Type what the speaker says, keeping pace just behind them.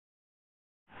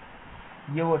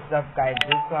ये व्हाट्सअप का है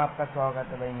दोस्तों, आपका स्वागत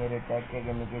है भाई मेरे टेक के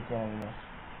गेमिंग के चैनल में।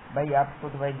 भाई आपको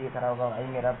तो भाई देख रहा होगा भाई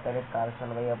मेरा पहले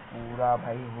कार्सन भाई अब पूरा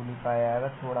भाई हो नहीं पाया है,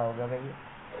 बस थोड़ा हो गया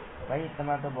भाई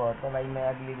इतना तो बहुत है भाई। मैं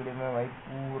अगली वीडियो में भाई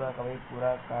पूरा का भाई पूरा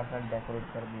कार्सन डेकोरेट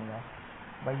कर दूंगा।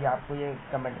 भाई आपको ये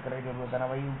कमेंट करके जरूर बताना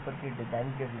भाई ऊपर की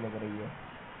डिजाइन कैसी लग रही है।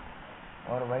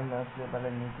 और भाई मैं उससे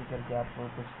पहले नीचे चल के आपको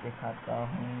कुछ दिखाता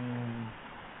हूँ।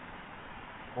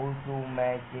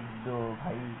 ऑटोमेटिक दो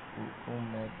भाई,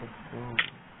 ऑटोमेटिक दो।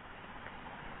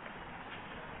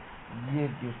 ये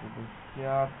देखो भाई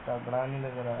क्या तगड़ा नहीं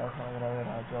लग रहा है, ऐसा लग रहा है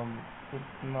राजा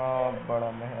कितना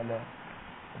बड़ा महल है।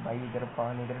 तो भाई इधर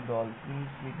पानी, इधर डॉल्फिन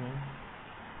भी थी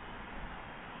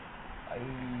भाई,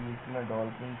 इसमें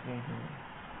डॉल्फिन भी थी।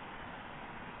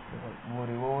 वो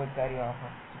रिवो बेचारी वहाँ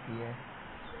फंस चुकी है।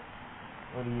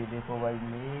 और ये देखो भाई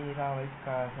मेरा भाई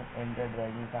का एंडर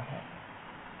ड्रैगन का है।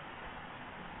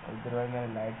 इधर भाई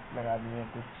मैंने लाइट्स लगा दी है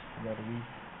कुछ इधर भी।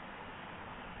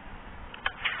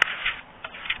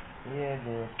 ये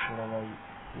देख थोड़ा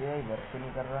भाई ये वर्क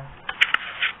नहीं कर रहा।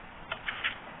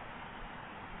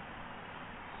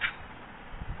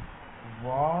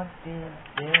 What is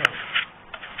this?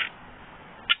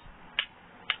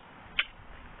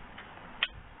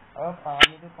 अब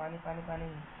पानी तो पानी पानी पानी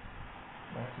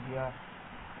बच गया।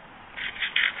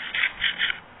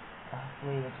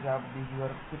 वही बच गया। आप दीजिए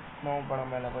और कितना बड़ा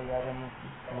मेला भाई, आज हम इस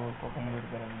फ्लोर को कंप्लीट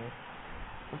करेंगे।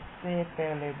 उससे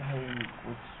पहले भाई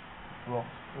कुछ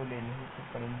ब्लॉक्स तो लेने ही तो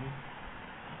पड़ेंगे,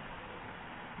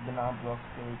 बिना ब्लॉक्स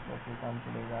के कैसे काम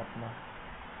चलेगा अपना।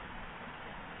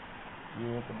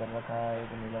 ये एक इधर रखा है,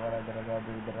 एक नीला वाला इधर रखा,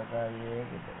 दो इधर रखा, ये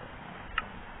एक इधर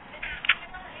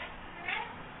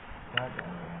क्या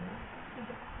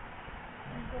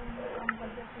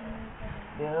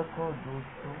देखो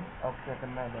दोस्तों अब क्या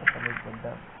करना है। इधर पर एक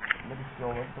गड्ढा, मेरी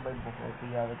शॉवर तो भाई बहुत ही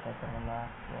ज़्यादा खतरनाक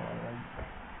शॉवर भाई,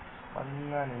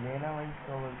 पंगा नहीं लेना भाई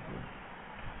शॉवर से।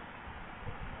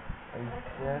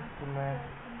 चेस्ट में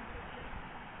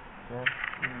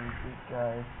चेस्ट नीचे क्या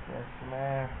है, चेस्ट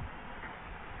में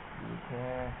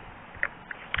देखें।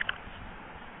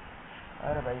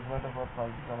 अरे भाई इसमें तो बहुत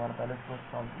फालतू सामान, पहले कुछ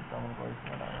फालतू सामान को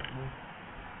इसमें डाला।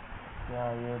 क्या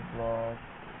ये ब्लॉक,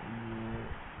 ये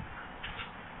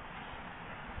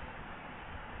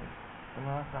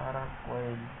इतना सारा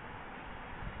कोयल।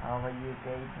 हाँ भाई ये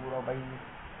क्या ही पूरा भाई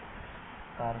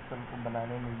कार्सन को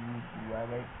बनाने में यूज हुआ है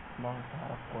भाई, इतना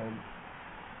सारा कोयल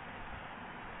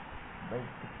भाई,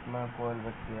 कितना कोयल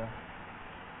बच गया।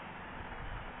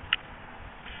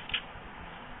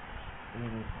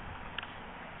 ये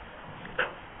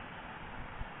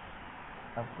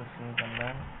अब कुछ नहीं करना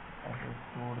है, ऐसे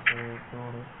तोड़ते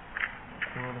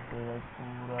तोड़ते भाई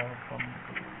पूरा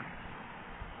कंप्लीट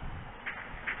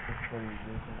इस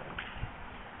तरीके से।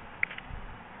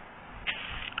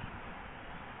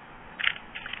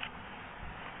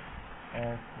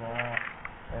 ऐसा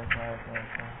ऐसा ऐसा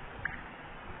ऐसा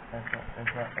ऐसा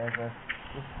ऐसा ऐसा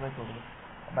उसमें छोड़ दो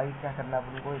भाई। क्या करना है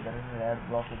अपन को, इधर रेड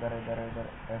ब्लॉक इधर इधर इधर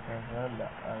ऐसा ऐसा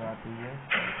लगाती है।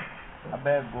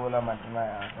 अबे गोला मटना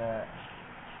यहाँ से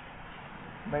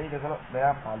भाई, देखो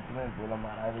मेरा फालतू में गोला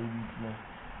मारा है भाई बीच में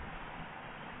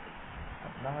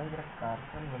अपना भाई। मेरा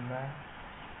कार्सन बनना है।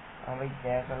 हाँ भाई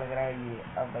कैसा लग रहा है ये।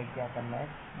 अब भाई क्या करना है,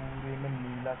 पूरे में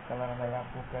नीला कलर भाई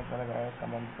आपको कैसा लग रहा है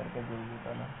कमेंट करके जरूर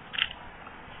बताना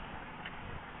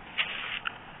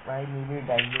भाई। नीली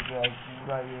डाइले के भाई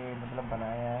पूरा ये मतलब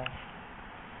बनाया है,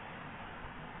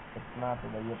 इतना तो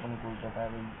भाई अपन को पता है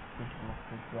भाई किस वक्त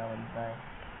से क्या बनता है।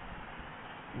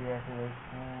 ये ऐसे भाई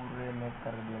पूरे में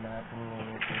कर देना है तुम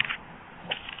लोगों को।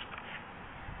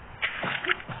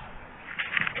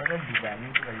 अगर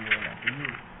डिजाइनिंग तो वही होना चाहिए,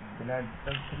 बिना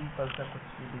सिंपल सा कुछ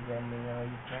भी डिजाइन नहीं है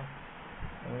भाई इसमें।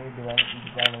 ये डिजाइन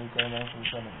नहीं चाहिए, मैंने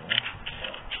सोचा नहीं है।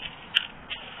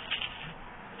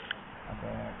 अब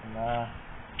अपना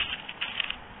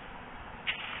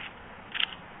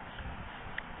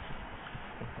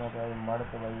इसमें तो भाई मर्द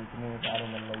तो भाई इतनी सारे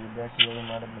मिल रही है, बैठी हुई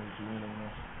मर्द मिलती ही नहीं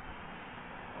है।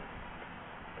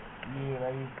 ये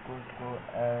भाई इसको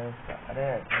ऐसा, अरे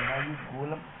ये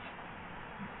गोलम।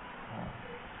 हाँ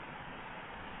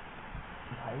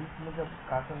भाई इसमें जब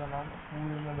कार्टून बना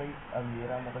पूरे में भाई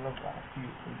अंधेरा मतलब राशि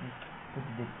कुछ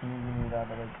दिखने भी नहीं रहा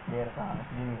था भाई, पैर का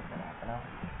हाथ भी नहीं होता रहा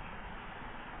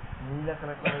नीला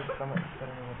कलर का भाई एकदम इस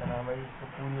तरह नहीं होता ना भाई। इसको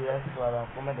पूरी ऐसे तो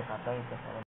आपको मैं दिखाता हूँ कैसा।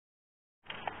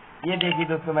 ये देखिए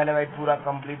दोस्तों मैंने भाई पूरा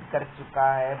कंप्लीट कर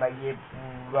चुका है भाई, ये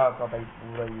पूरा का भाई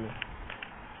पूरा ये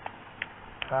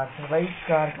कार्टून भाई।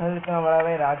 कार्टून इतना बड़ा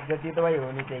भाई राजगति तो भाई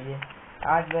होनी चाहिए।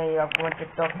 आज मैं आपको मैं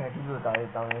टिकटॉक हैक भी बता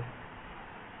देता हूँ।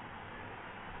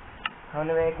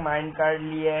 हमने एक माइंड कार्ड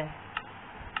लिया है,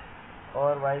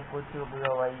 और भाई कुछ रुपया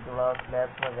भाई थोड़ा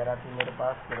स्लैब्स वगैरह थी मेरे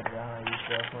पास, फिर हाँ ये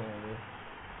कैसे होंगे,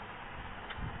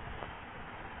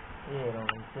 ये रहो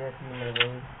भाई कैसे मिल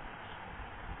गई।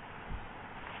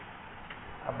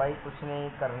 अब भाई कुछ नहीं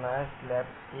करना है, स्लैब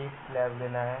एक स्लैब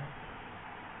लेना है,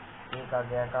 एक आ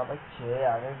गया का भाई 6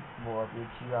 आ गए, बहुत ही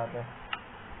अच्छी बात है।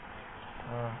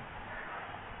 हाँ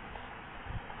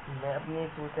मैं अपनी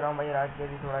सोच रहा हूँ भाई रात के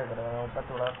भी थोड़ा करवाना ऊपर,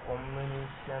 थोड़ा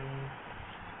कॉम्बिनेशन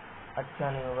अच्छा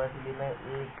नहीं होगा, इसलिए मैं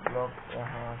एक ब्लॉक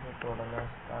यहाँ से तोड़ना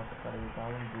स्टार्ट कर देता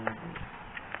हूँ। दूर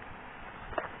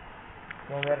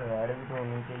क्या यार रेड भी तो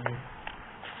होनी चाहिए,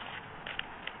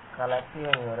 कलेक्टिव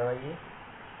नहीं हो रहा भाई ये।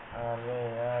 अरे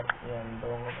यार ये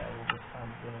अंडों को भाई कुछ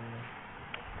शांति नहीं है।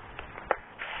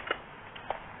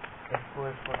 इसको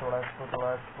थोड़ा, इसको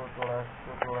थोड़ा, इसको थोड़ा,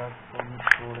 इसको थोड़ा, इसको भी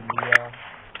तोड़ दिया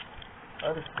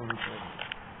और इसको भी तोड़ दिया,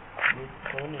 ये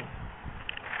सही नहीं।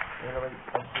 चलो भाई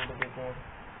अब तोड़ देते हैं।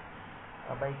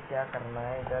 अब भाई क्या करना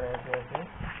है, इधर ऐसे ऐसे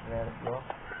रेड ब्लॉक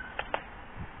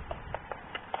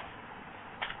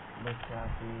बचा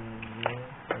के ये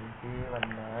जल्दी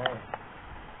बनना है।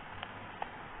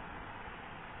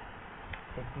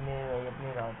 इतने भाई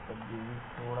अपनी रात कर दी,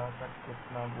 थोड़ा सा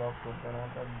कितना ब्लॉक तोड़ देना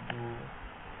था, 2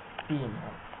 3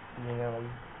 है, 3 है भाई।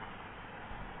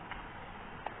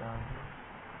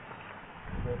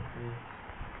 इधर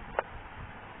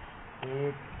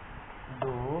 1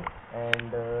 2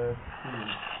 एंड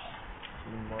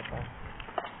 3 बहुत है।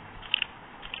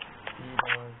 3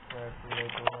 और 4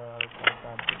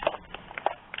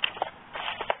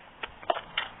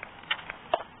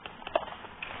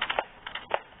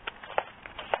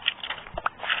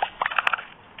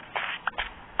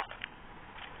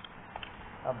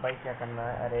 अब भाई क्या करना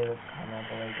है, अरे खाना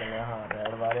तो भाई चले, हाँ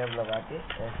रेड वाले अब लगा के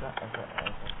ऐसा ऐसा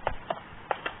ऐसा,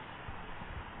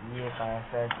 ये कहाँ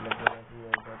सेट लगेगा कि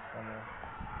ऐसा करना,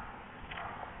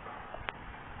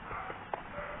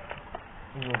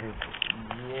 ये देखो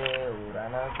ये हो रहा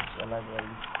ना कुछ अलग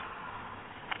भाई।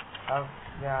 अब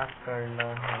क्या करना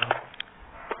है,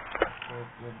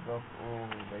 ब्लॉक ओ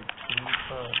भाई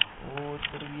क्रीपर, ओ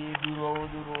तो ये दूर हो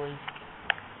भाई,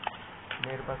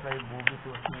 मेरे पास भाई वो भी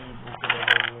तो थी, वो तो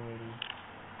लगी मेरी,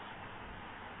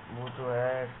 वो तो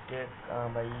है स्टेक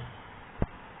भाई।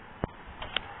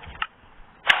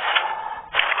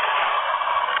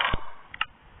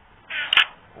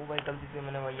 ओ भाई गलती से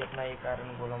मैंने भाई अपना एक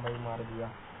आयरन गोलम भाई मार दिया।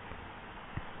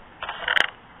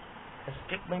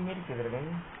 स्टिक भाई मेरी किधर गई,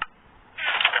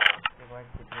 इसके बाद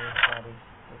कितने सारे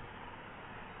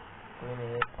कोई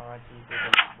नहीं, 5 ही तो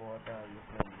बहुत है भाई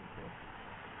अपने लिए,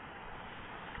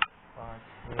 5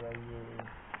 से भाई ये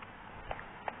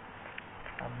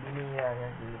अब भी नहीं आ गया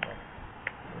कि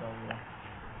पूरा हुआ।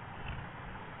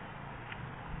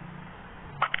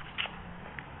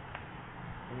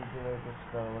 ठीक है भाई कुछ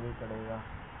करना ही पड़ेगा,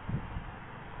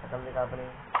 शकल दिखा अपनी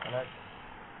अलग,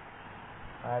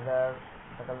 अगर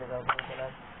शकल दिखा अपनी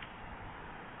अलग।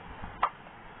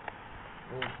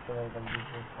 एक तो भाई गलती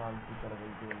से शांति कर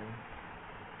गई थी नहीं।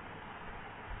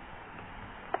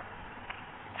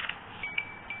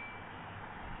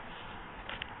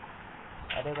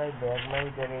 अरे भाई बैग में ही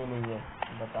जगह ही नहीं है,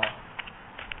 बताओ।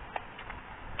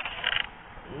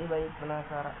 ये भाई इतना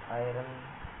सारा आयरन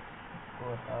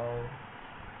को बताओ,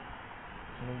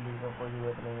 नीली का कोई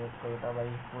जरूरत नहीं है, इसको बता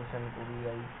भाई पोषण को भी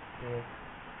भाई से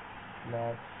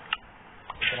स्लैब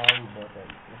इतना भी बहुत है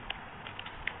इससे।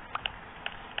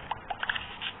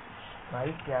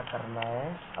 भाई क्या करना है,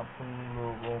 अपन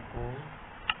लोगों को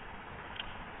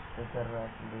इधर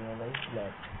रख लिया भाई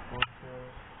स्लैब, कुछ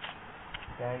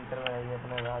सेंटर में भाई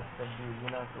अपने रात कर दीजिए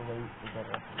ना, तो भाई इधर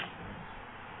रख लेते हैं,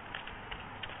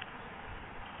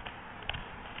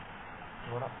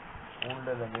 थोड़ा ओल्ड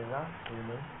लगेगा कोई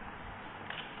नहीं।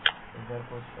 इधर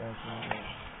कुछ ऐसे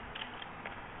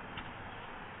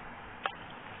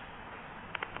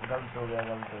गलत हो गया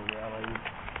भाई।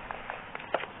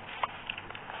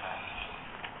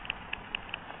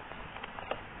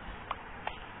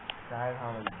 शायद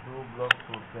हाँ भाई 2 ब्लॉक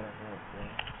छोड़ के रखे होते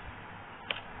हैं।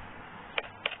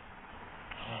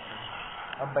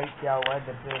 अब भाई क्या हुआ है,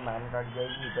 जब से माइन कार्ड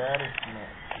जाएगी इधर,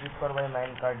 इसमें इस पर भाई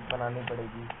माइन कार्ड बनानी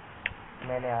पड़ेगी,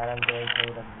 मैंने आयरन तो ऐसे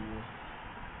ही रख दिए।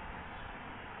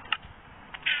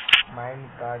 माइन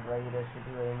कार्ड भाई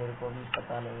रेसिपी भाई मेरे को भी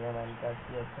पता नहीं है माइन कार्ड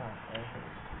की, अच्छा ऐसे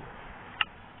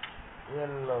ये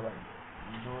लो भाई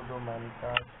 2 माइन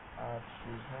कार्ड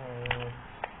आती हैं।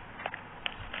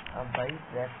 अब भाई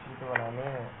ट्रैक की तो बनाने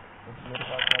हैं, तो मेरे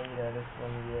पास भाई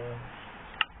रेडस्टोन भी है,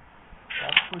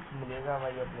 सब कुछ मिलेगा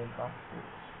भाई अपने पास तो।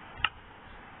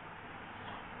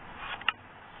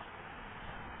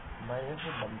 भाई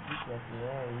ऐसे बनती कैसी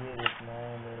है ये देखना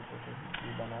है मेरे को, तो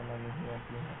चीज़ बनाना नहीं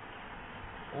आती है।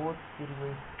 वो तेरी वो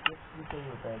भी सही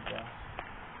होता है क्या?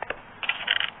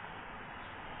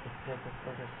 इससे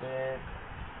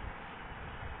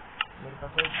मेरे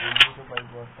पास कोई वीडियो तो भाई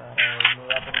बहुत सारा है,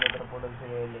 मेरा तो नेदर पोर्टल से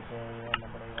लेके आना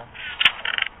पड़ेगा।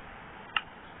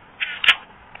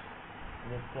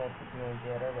 देखते हैं कितने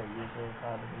कह रहे भाई, ये तो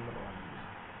 7 दिन बनवा दिए।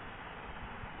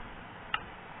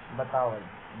 बताओ भाई,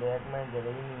 बैग में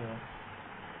जगह ही नहीं है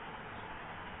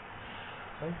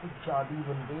भाई, कुछ चाबी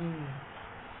बन गई।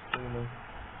 कोई नहीं,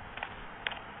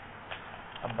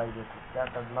 अब भाई देखो क्या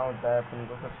करना होता है अपन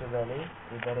को। सबसे पहले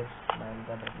इधर एक लाइन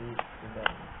का रखी, इधर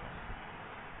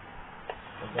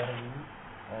भी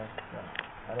ऐसा।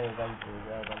 अरे गलत हो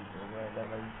गया इधर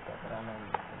भाई, क्या कराना है।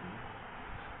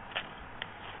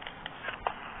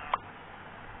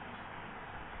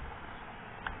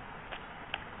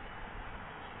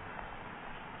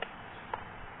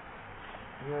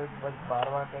 ये बस बार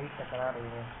कहीं टकरा रही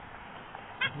है,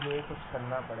 इसलिए कुछ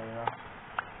करना पड़ेगा।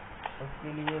 उसके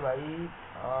लिए भाई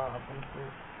अपन को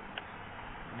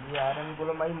ये आयरन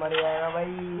गोलम भाई मर जाएगा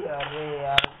भाई। अरे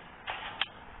यार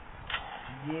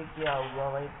ये क्या हुआ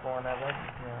भाई? कौन है भाई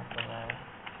जिसने हाथ लगाया?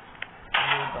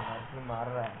 ये बाहर से मार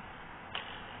रहा है।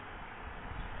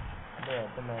 अरे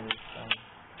तो मैं देखता हूँ,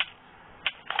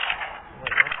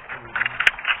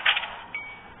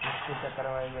 इसके चक्कर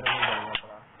में मेरे को जलना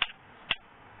पड़ा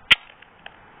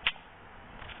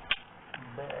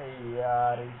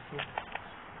यार। इसे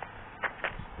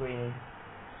कोई नहीं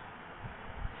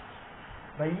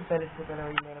भाई, पहले से पहले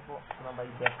भाई मेरे को अपना भाई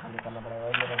बैग खाली करना पड़ेगा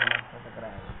भाई। मेरा दिमाग से टकरा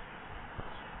है,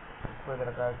 इसको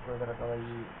इधर का भाई।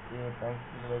 ये पैंट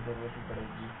की भाई जरूरत ही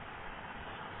पड़ेगी।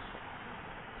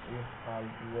 ये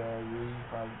फालतू है, यही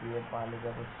फालतू है, पानी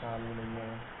का कुछ काम ही नहीं है।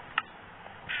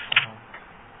 हाँ,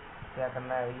 क्या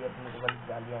करना है भाई? अपने को बड़ी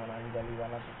जालियाँ बनानी, जाली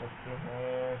वाला तो सकते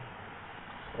हैं।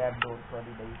 ट्रैप डोर,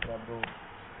 सॉरी भाई, ट्रैप डोर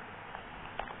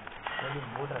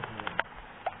बोर्ड रखी है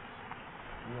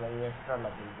ये भाई, एक्स्ट्रा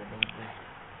लगेगी तुमको।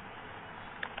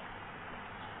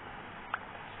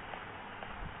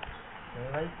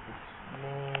 भाई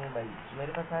कितने भाई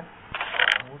मेरे पास यार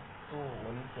वो तो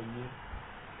होनी चाहिए।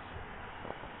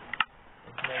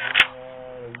 इसमें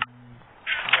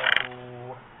तो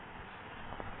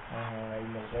हाँ भाई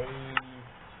मिल गई।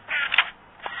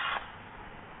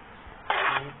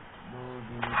 1 2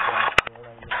 3 4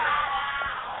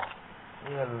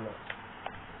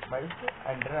 भाई इसको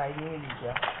अंडर आई नहीं मिली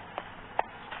क्या?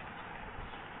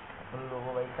 अपन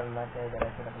लोगों भाई करना क्या, इधर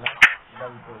ऐसे रखना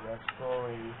गलत हो गया,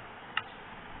 सॉरी।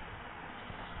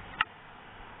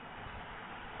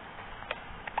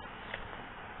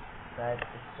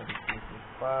 इस तरीके से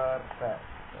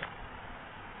परफेक्ट,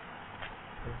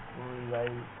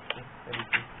 भाई इस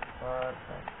तरीके से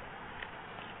परफेक्ट।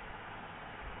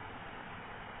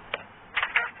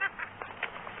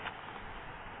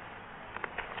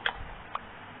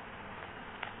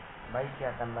 भाई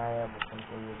क्या करना है अब अपन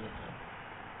को? ये देखो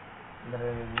इधर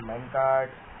माइन कार्ड,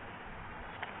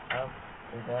 अब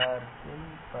इधर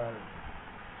सिंपल।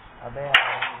 अबे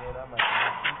मेरा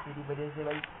मतलब तेरी वजह से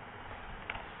भाई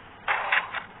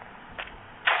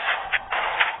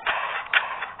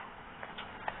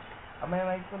अब मैं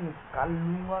भाई को निकाल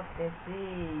लूंगा कैसे?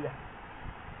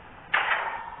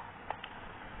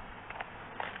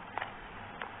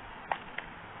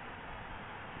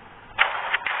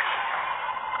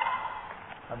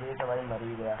 अब ये तो भाई मर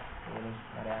ही गया, ये नहीं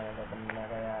मरे आने का बनना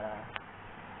का यार।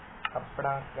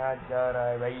 अपना क्या जा रहा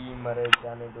है भाई, मरे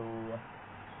जाने दो।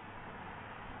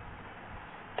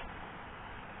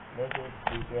 वैसे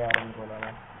ठीक है यार, उनको बोला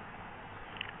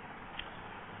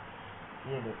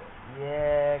ये देखो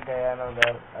ये गया ना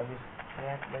उधर। अभी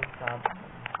ट्रैक भाई सांप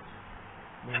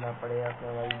लेना पड़ेगा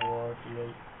क्या भाई? बहुत ही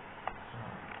भाई।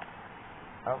 हाँ,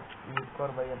 अब एक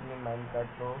और भाई अपनी माइंड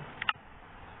काट लो,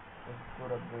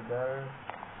 इसको रख दो उधर।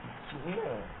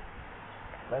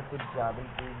 भाई कुछ ज़्यादा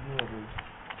तेजी हो गई।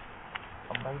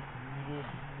 अब भाई धीरे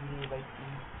धीरे भाई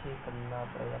पीछे करना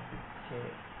पड़ेगा, पीछे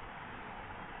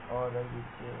और भाई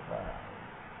पीछे।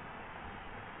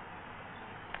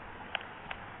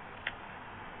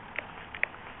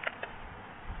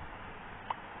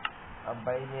 अब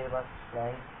भाई मेरे पास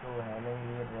प्लैंक तो है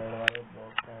नहीं, ये रेड वाले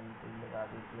बॉक्स लगा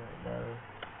दीजिए इधर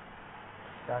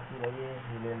ताकि भाई ये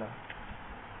हिले ना।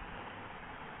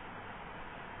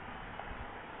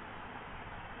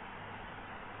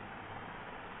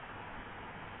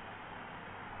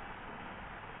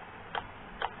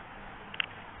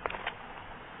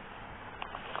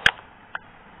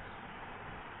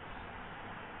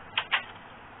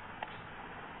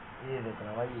 ये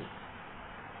देखना भाई,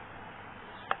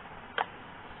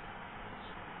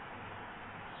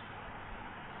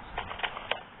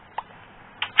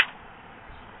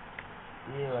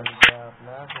 ये बन गया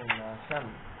नाशन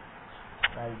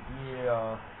भाई ये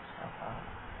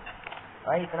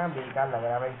भाई इतना बेकार लग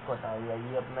रहा है भाई, इसको हटाओ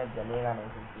ये अपना जलेगा नहीं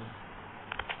क्योंकि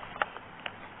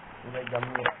भाई जम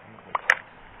नहीं रहा,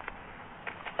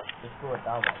 इसको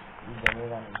हटाओ भाई, ये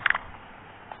जलेगा नहीं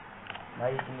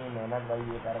भाई, इतनी मेहनत भाई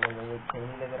ये कर रहे भाई, अच्छा ही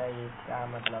नहीं लग रहा है, ये क्या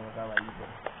मतलब होगा भाई,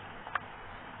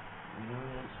 ये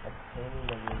अच्छा ही नहीं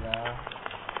लगेगा।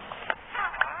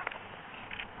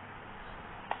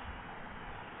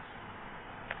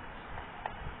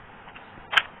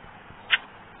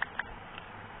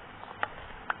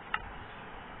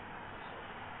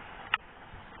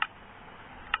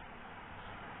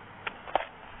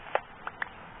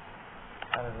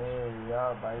 अरे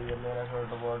यार भाई ये मेरा शॉट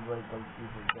बहुत बड़ी गलती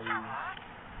हो गई।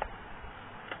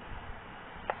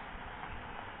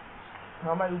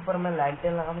 हाँ भाई ऊपर मैं लाइटें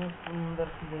लगाऊंगा, सुंदर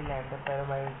सी गई लाइटें, पहले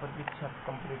मैं ऊपर की छत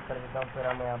कंप्लीट कर देता हूँ, फिर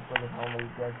मैं आपको दिखाऊँ भाई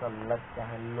कैसा लगता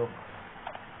है लुक।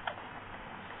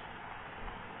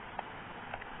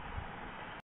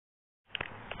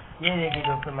 ये देखिए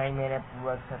दोस्तों मैंने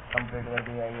पूरा छत कंप्लीट कर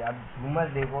दिया है। अब झूमर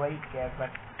देखो भाई कैसा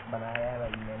बनाया है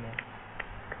भाई मैंने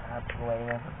आपको, भाई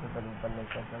मैं सबसे पहले ऊपर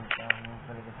लेकर चलता हूँ,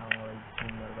 फिर दिखाऊंगा भाई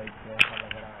झूमर भाई कैसा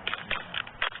लग रहा है।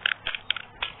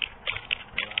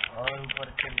 और ऊपर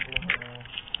चलते हैं,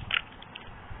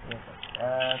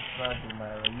 ऐसा झूमर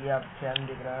है ये आप फैन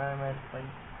दिख रहा है मैं भाई,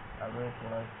 अब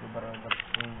थोड़ा इसके बराबर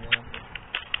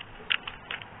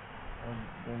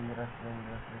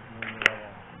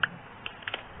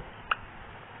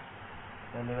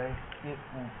पहले भाई इसके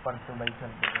ऊपर से भाई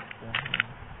चलते देखते हैं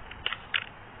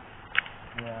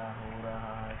क्या हो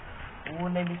रहा है। वो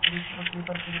नहीं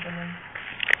स्लीपर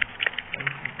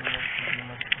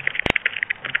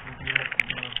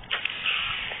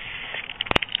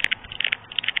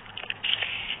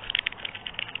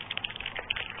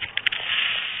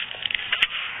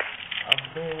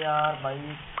अबे यार भाई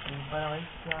स्लीपर भाई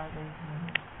क्या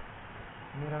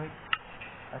मेरा भाई,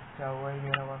 अच्छा हुआ ही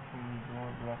मेरा पास दो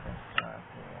ब्लॉक एक्स्ट्रा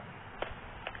है।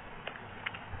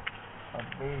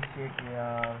 अबे शिट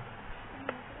यार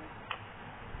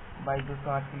भाई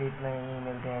दोस्तों आज के लिए इतना ही,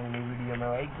 मिलते हैं अगली वीडियो में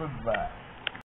भाई, गुड बाय।